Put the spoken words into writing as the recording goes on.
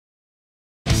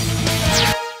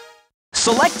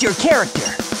Select your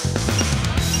character.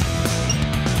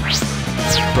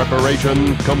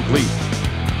 Preparation complete.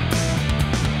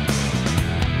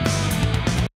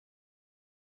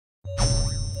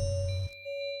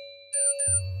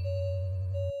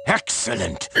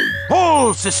 Excellent!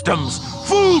 All systems,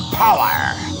 full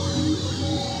power!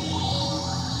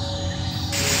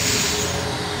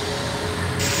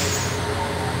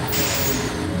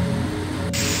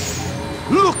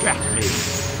 Look at me!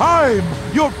 I'm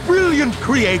your brilliant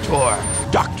creator,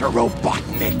 Dr.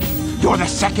 Robotnik. You're the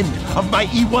second of my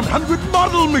E-100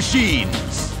 model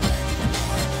machines!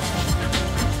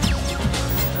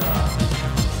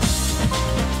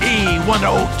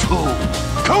 E-102,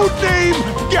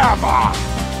 codename Gamma!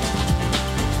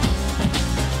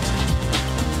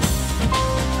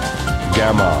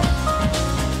 Gamma.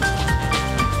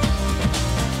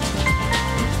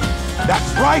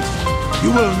 That's right! You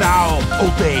will now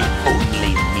obey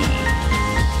only me.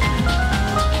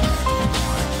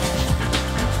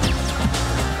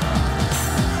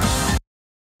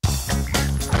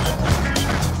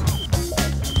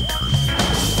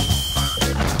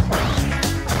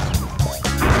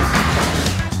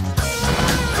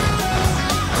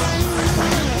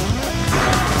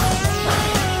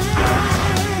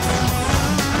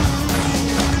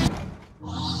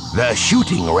 The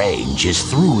shooting range is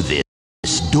through this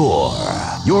door.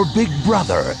 Your big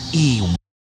brother,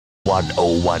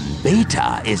 E-101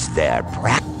 Beta, is there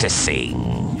practicing.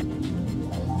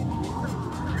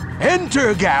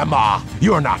 Enter, Gamma!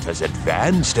 You're not as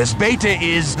advanced as Beta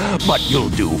is, but you'll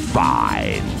do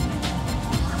fine.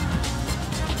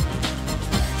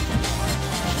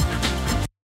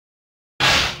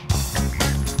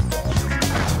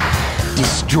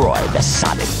 Destroy the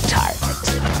sonic target.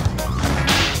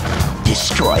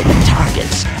 Destroy the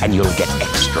targets, and you'll get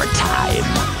extra time.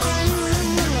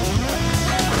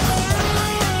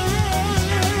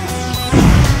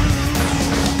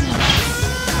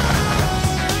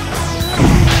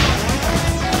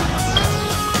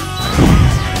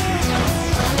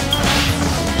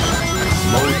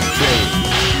 Mode change.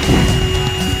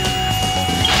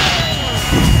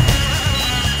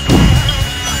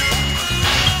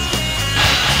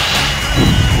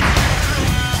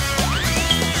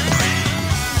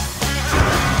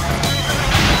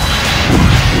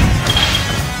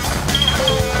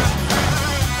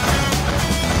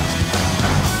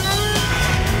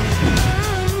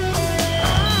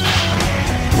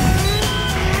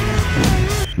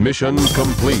 Mission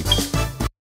complete.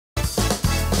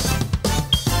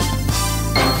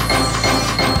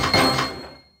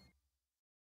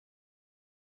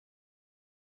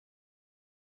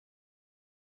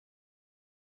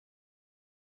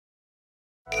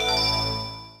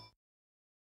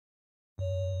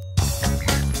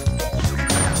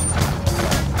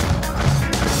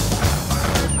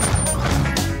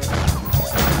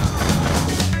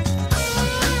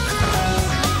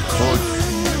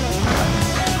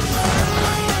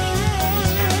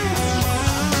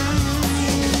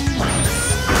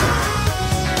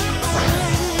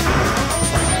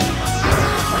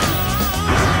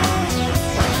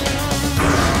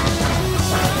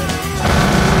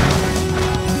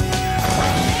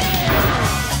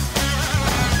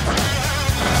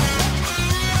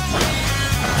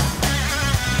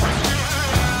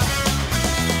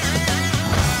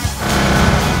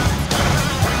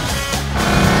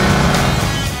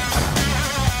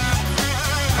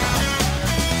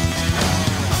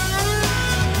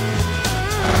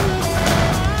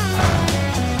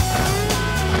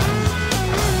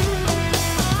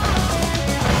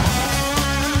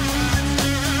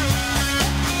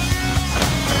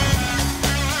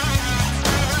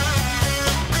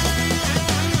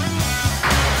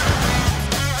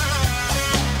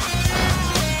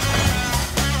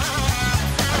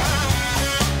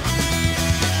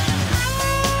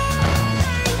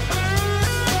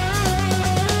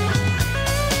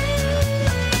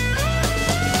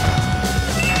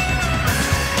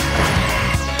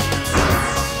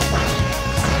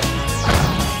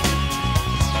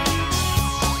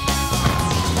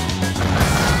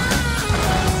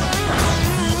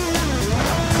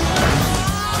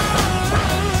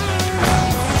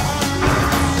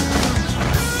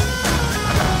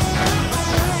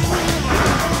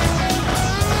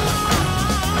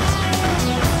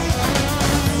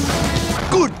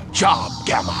 job,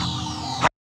 Gamma.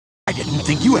 I didn't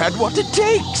think you had what it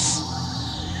takes.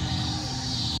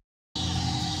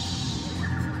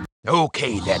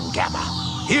 Okay then, Gamma.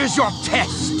 Here's your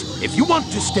test. If you want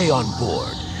to stay on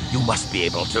board, you must be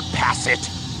able to pass it.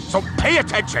 So pay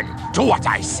attention to what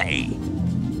I say.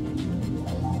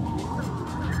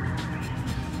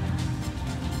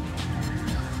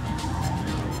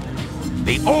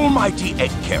 The almighty egg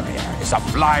carrier is a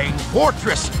flying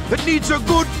fortress that needs a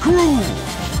good crew.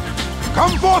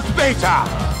 Come forth, Beta!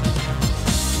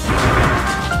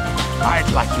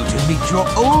 I'd like you to meet your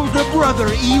older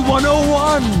brother,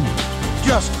 E-101.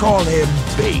 Just call him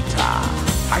Beta.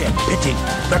 I am pitting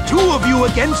the two of you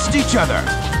against each other,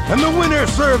 and the winner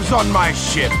serves on my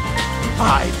ship.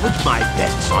 I put my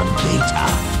bets on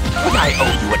Beta, but I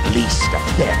owe you at least a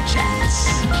fair chance.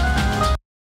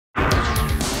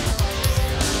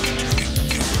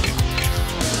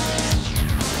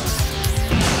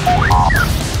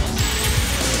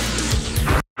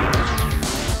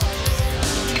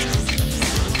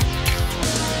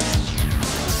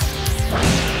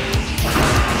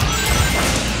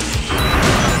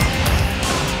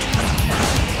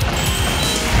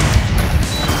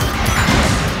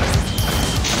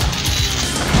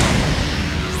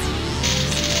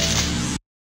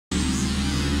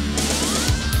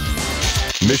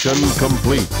 Mission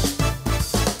complete.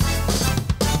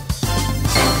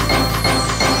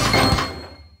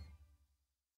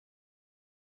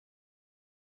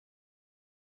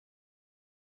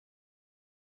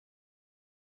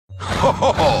 Ho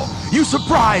ho ho! You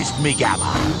surprised me, Gamma!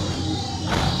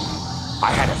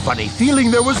 I had a funny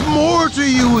feeling there was more to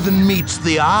you than meets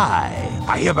the eye.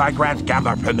 I hereby grant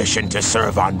Gamma permission to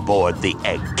serve on board the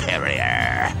egg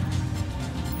carrier.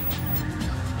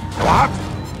 What?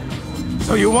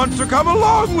 So you want to come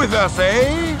along with us,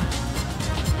 eh?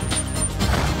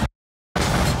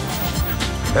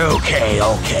 Okay.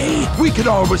 We could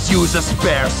always use a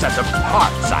spare set of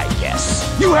parts, I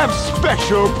guess. You have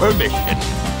special permission.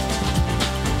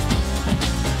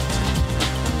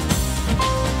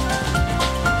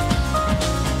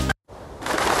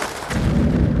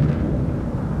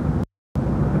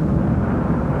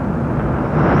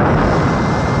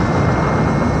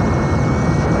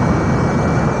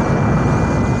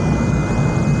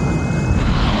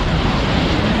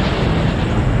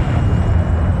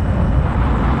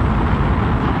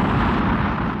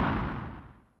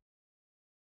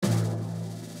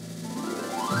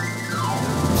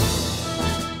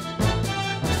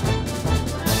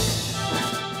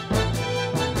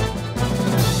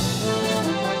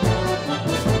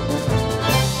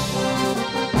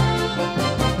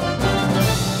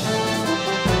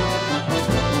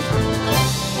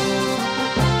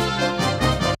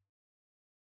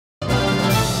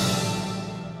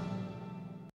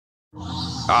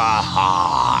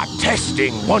 Aha!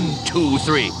 Testing 1, 2,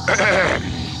 3.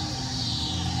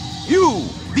 You,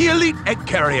 the elite egg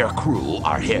carrier crew,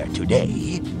 are here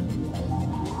today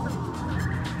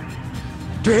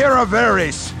to hear a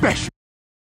very special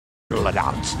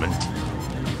announcement.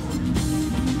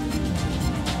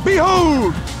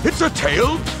 Behold! It's a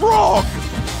tailed frog!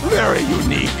 Very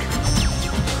unique.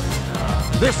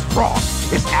 This frog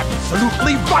is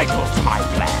absolutely vital to my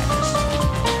plans.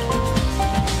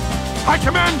 I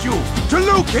command you to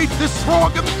locate this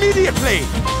frog immediately!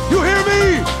 You hear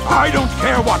me? I don't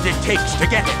care what it takes to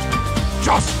get it.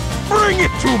 Just bring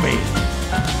it to me!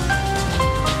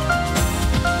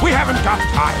 We haven't got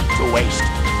time to waste,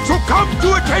 so come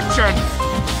to attention!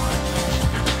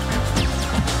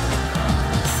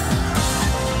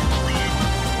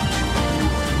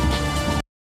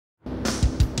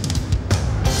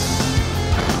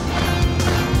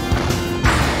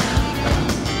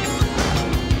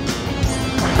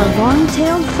 A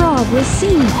long-tailed frog was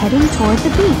seen heading toward the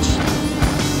beach.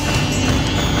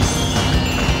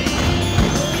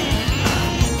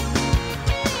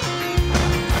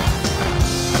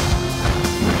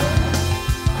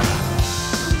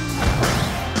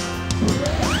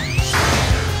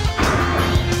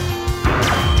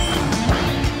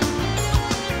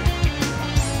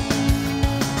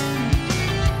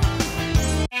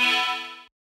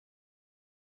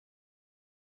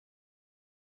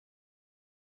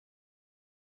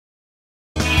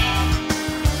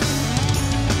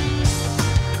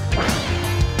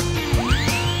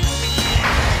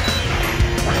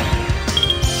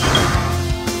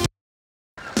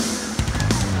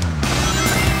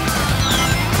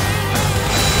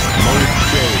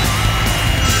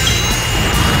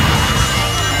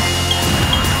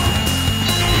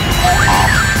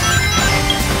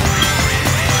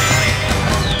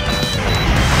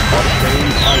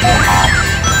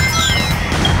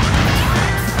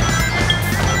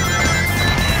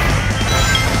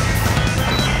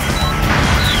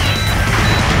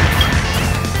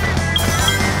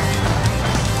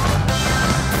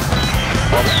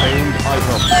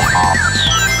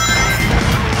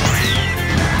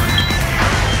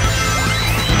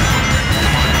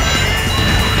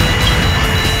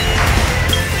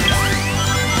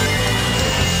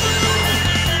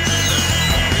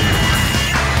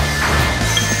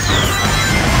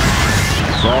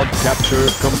 Capture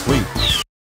complete.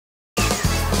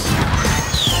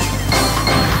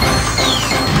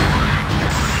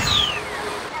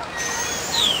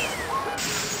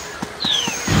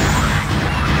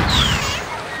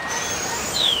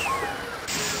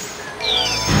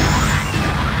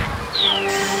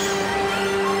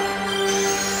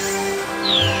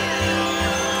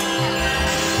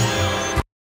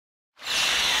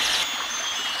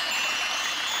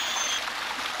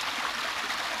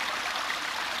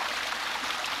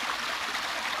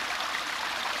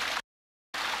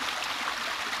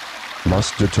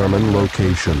 Must determine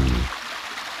location.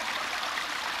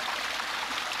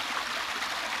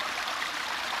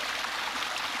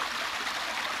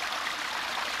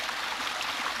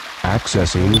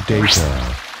 Accessing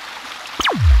data.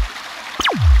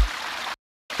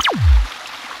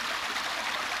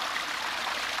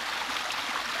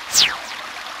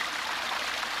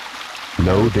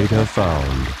 No data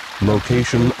found.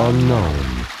 Location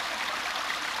unknown.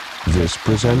 This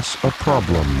presents a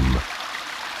problem.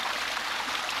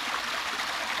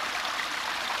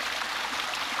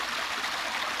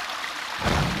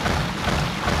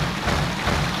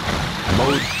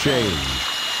 Mode change.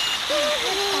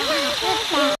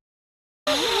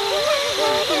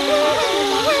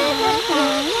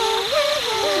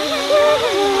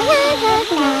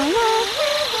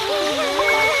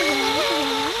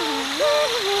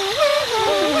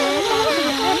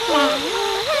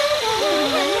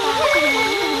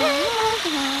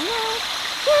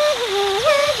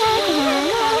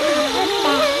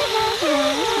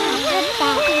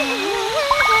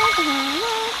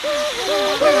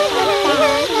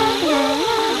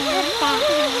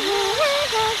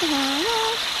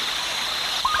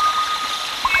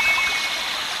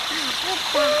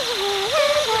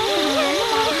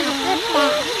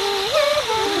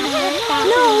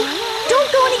 No!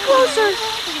 Don't go any closer!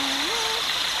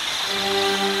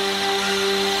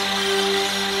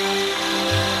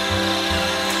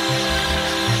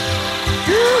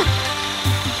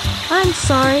 I'm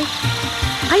sorry.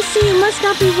 I see you must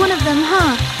not be one of them,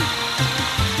 huh?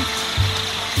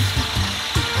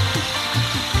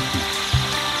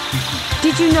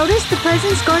 Did you notice the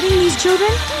presence guarding these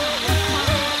children?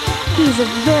 He's a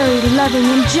very loving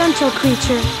and gentle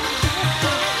creature.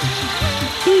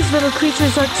 These little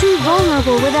creatures are too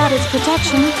vulnerable without its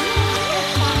protection.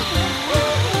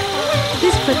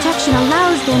 This protection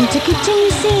allows them to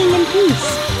continue seeing in peace.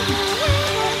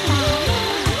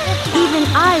 Even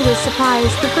I was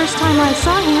surprised the first time I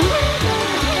saw him.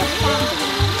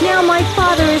 Now my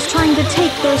father is trying to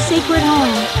take their sacred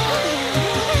home.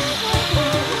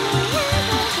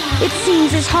 It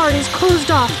seems his heart is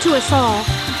closed off to us all.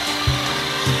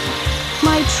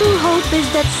 My true hope is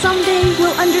that someday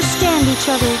we'll understand each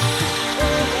other.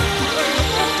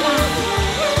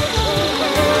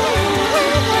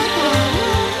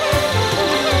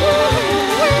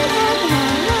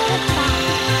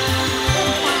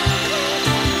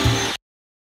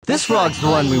 This frog's the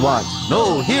one we want.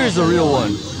 No, here's the real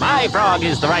one. My frog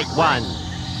is the right one.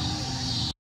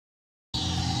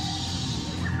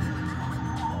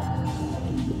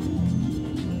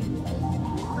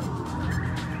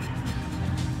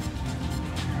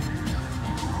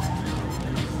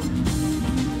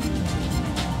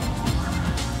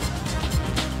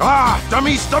 Ah,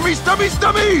 dummies, dummies, dummies,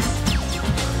 dummies!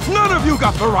 None of you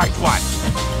got the right one.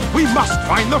 We must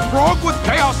find the frog with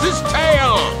Chaos's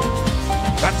tail.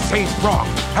 That same frog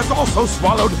has also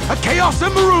swallowed a Chaos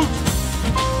Emerald.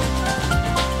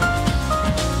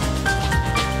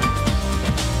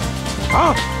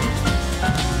 Huh?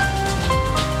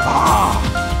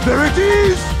 Ah, there it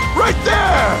is! Right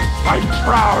there! I'm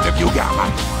proud of you,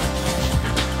 Gamma.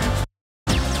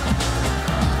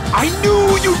 I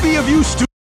knew you'd be of use to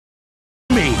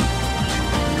me.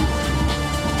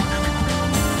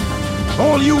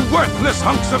 All you worthless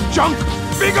hunks of junk,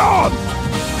 be gone!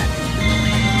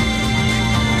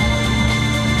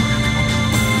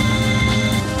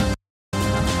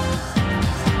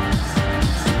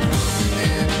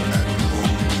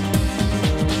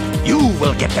 You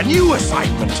will get the new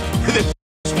assignment. This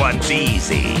one's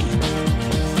easy.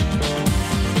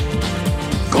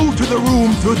 Go to the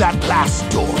room through that last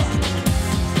door.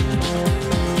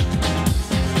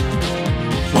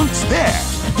 Once there,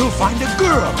 you'll find a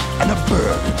girl and a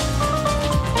bird.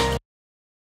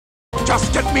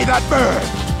 Just get me that bird.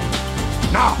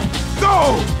 Now,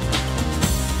 go!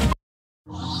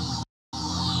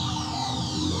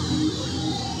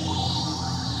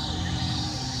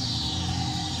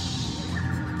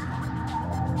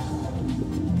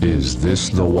 Is this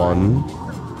the one?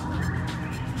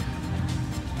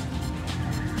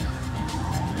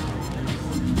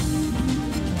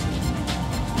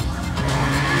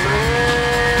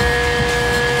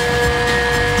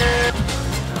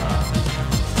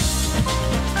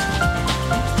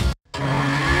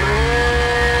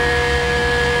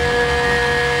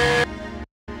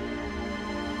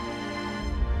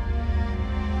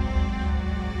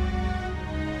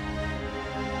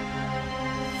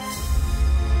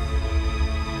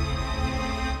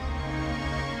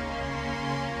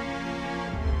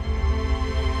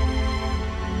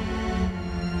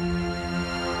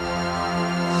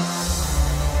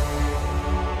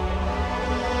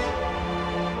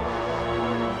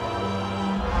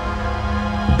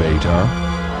 Beta?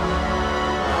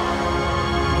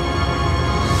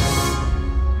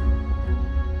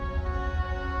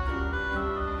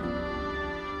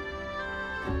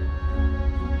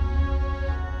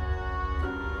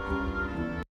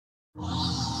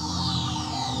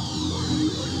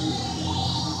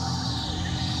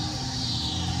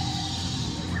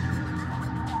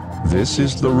 This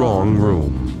is the wrong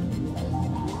room.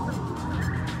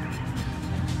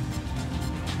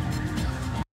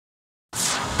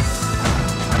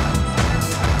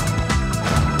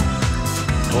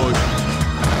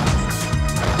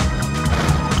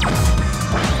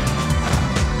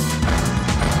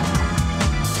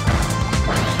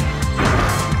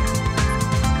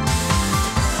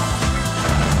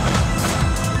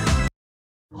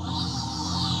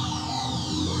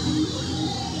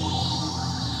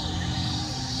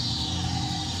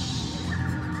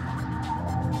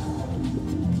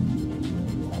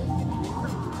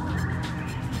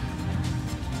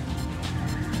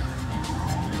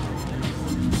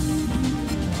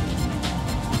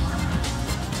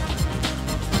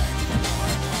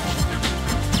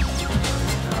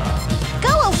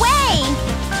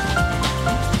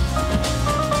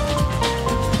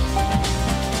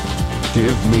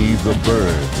 Give me the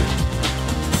bird.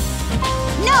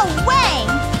 No way!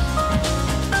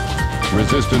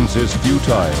 Resistance is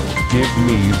futile. Give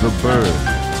me the bird.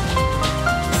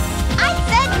 I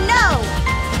said no!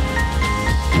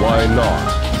 Why not?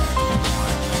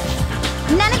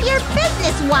 None of your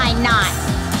business why not!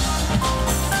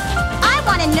 I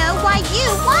want to know why you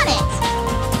want it!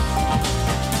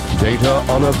 Data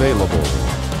unavailable.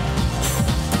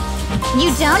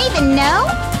 You don't even know?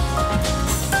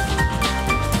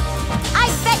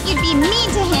 You'd be mean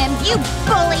to him, you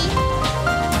bully!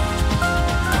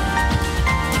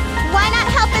 Why not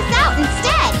help us out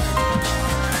instead?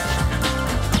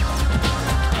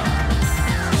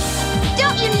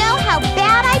 Don't you know how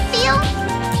bad I feel?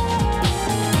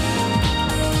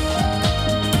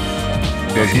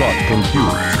 Does not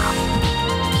compute.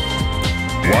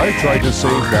 Why try to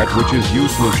save that which is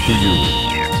useless to you?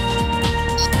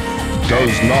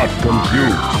 Does not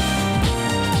compute.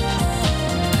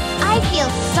 I feel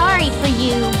sorry for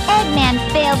you. Eggman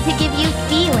failed to give you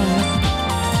feelings.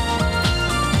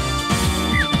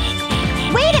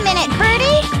 Wait a minute,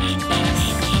 Birdie!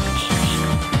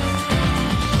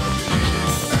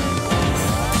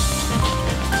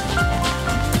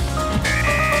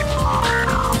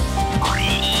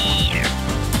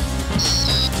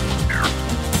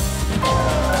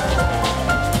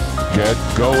 Get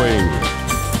going.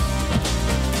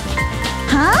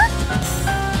 Huh?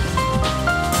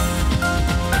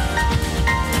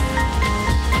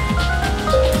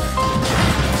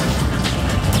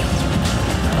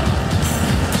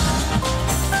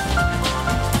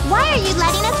 Why are you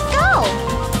letting us go?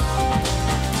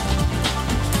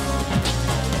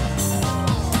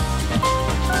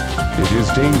 It is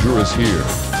dangerous here.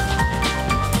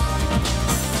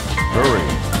 Hurry.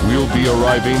 We'll be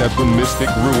arriving at the Mystic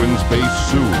Ruins base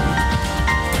soon.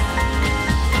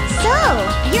 So,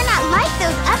 you're not like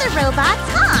those other robots,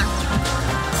 huh?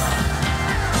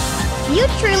 You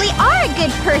truly are a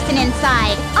good person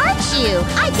inside, aren't you?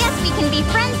 I guess we can be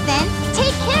friends then.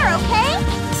 Take care, okay?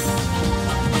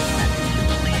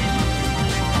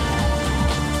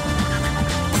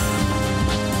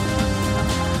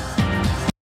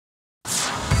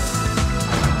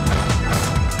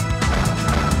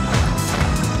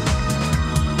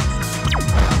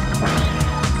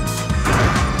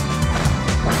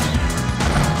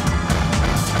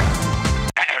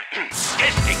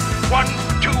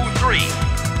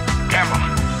 Gamma,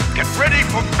 get ready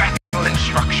for battle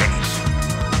instructions.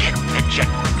 Get the jet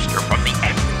booster from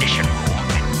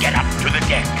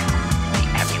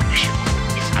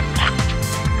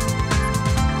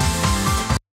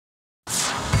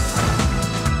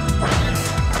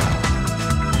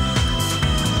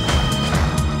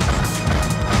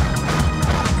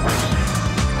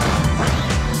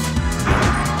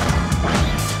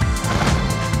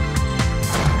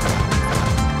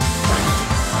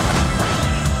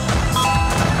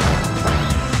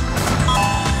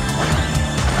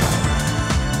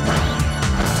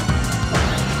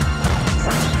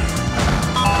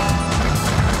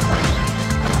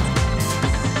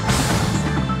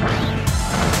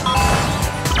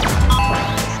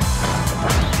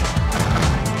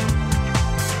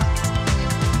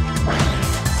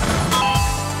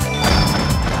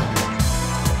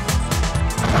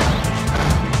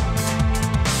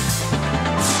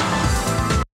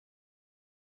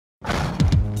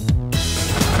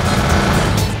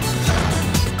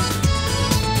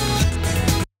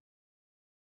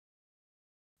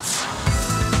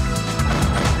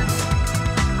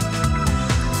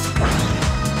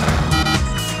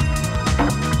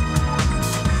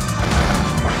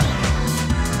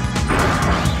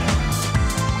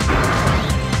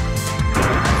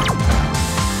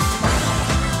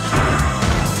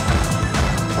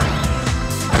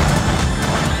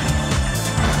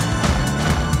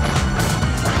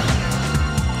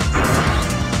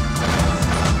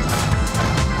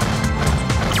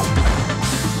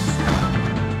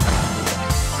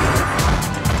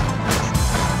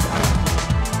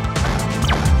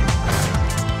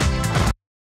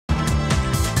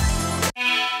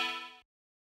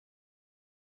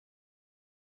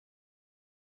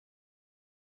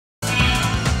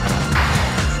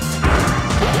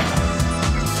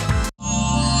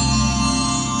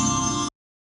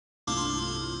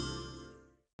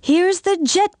the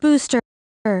jet booster.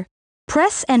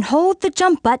 Press and hold the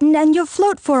jump button and you'll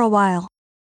float for a while.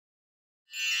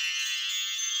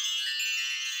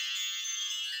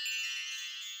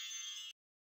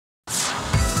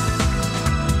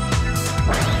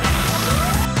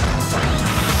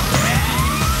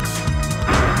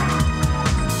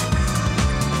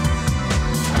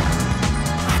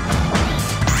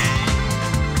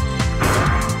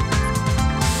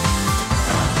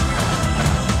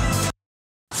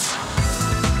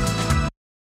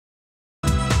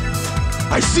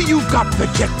 I see you've got the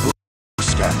jet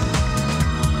booster.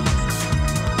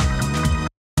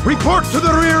 Report to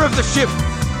the rear of the ship.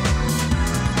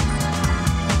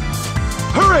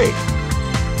 Hurry!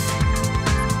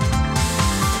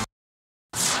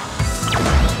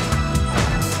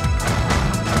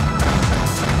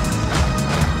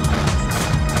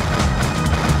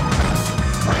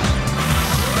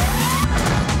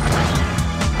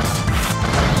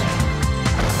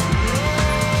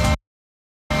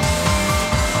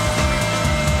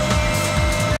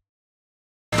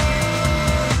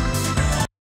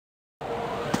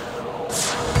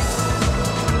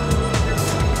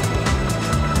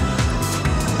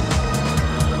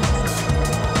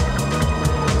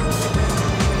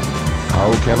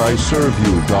 How can I serve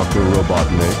you, Dr.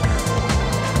 Robotnik?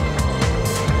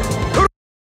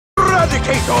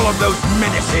 Eradicate all of those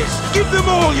menaces! Give them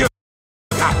all you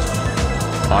got!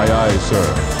 Aye, aye, sir.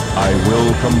 I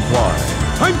will comply.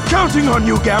 I'm counting on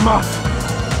you, Gamma!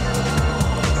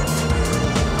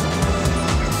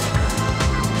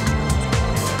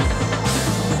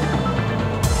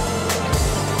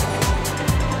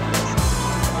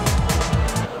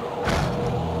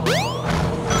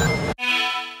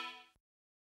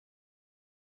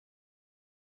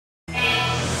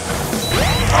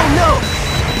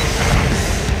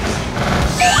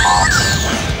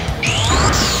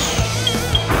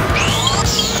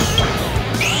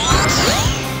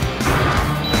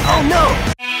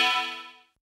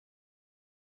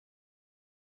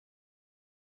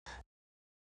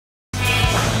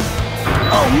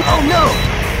 Oh no!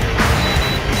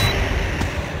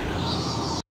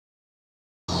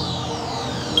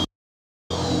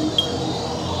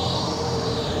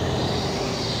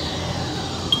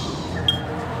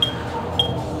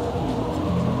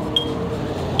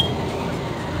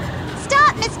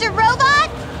 Stop, Mr. Robot!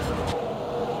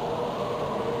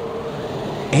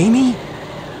 Amy?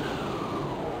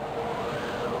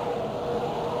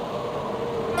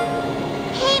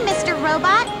 Hey, Mr.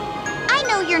 Robot. I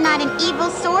know you're not an evil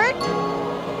sort.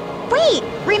 Wait,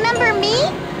 remember me?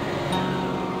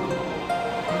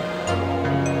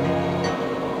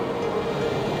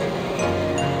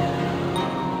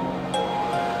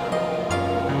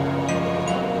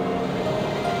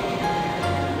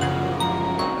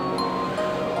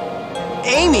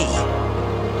 Amy!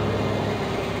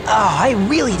 Oh, I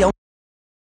really don't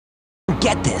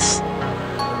get this.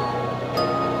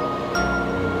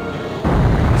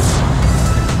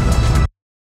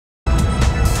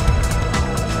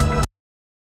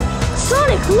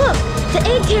 Sonic, look! The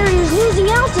egg carrier's losing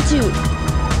altitude!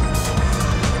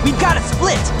 We've got to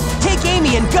split! Take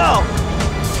Amy and go!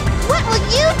 What will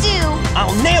you do?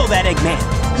 I'll nail that Eggman!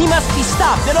 He must be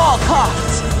stopped at all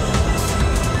costs!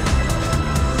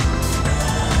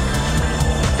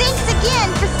 Thanks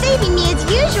again for saving me as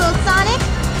usual, Sonic.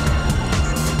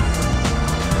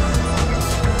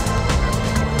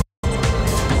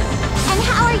 And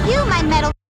how are you, my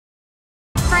metal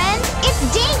friend? It's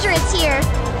dangerous here.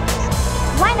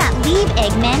 Why not leave,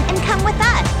 Eggman, and come with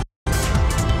us?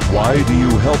 Why do you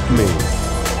help me?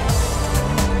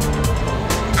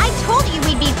 I told you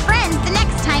we'd be friends the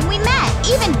next time we met.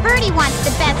 Even Birdie wants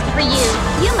the best for you.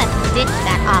 You must ditch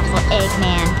that awful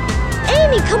Eggman.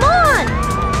 Amy, come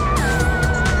on!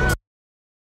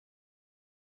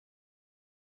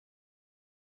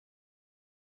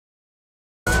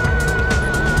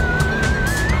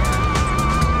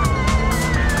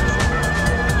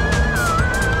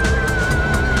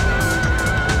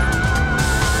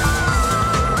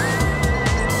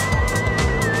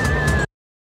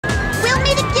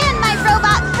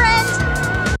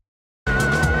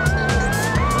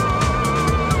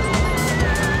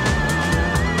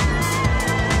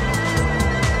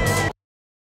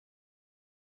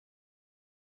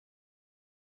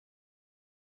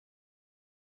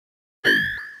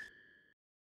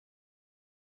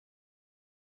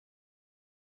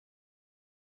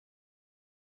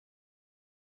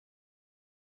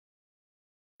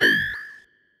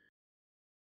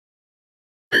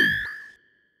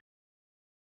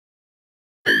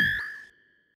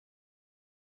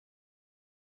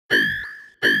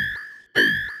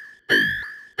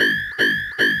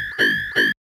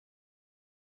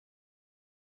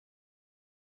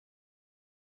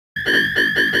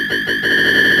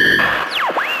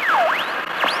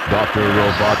 Dr.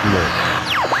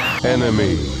 Robotnik.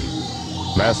 Enemy.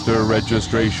 Master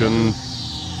registration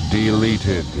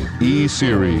deleted.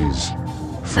 E-Series.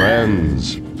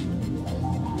 Friends.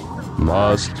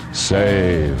 Must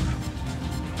save.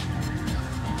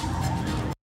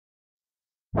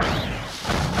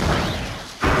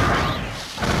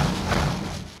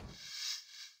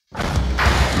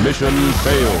 Mission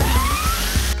failed.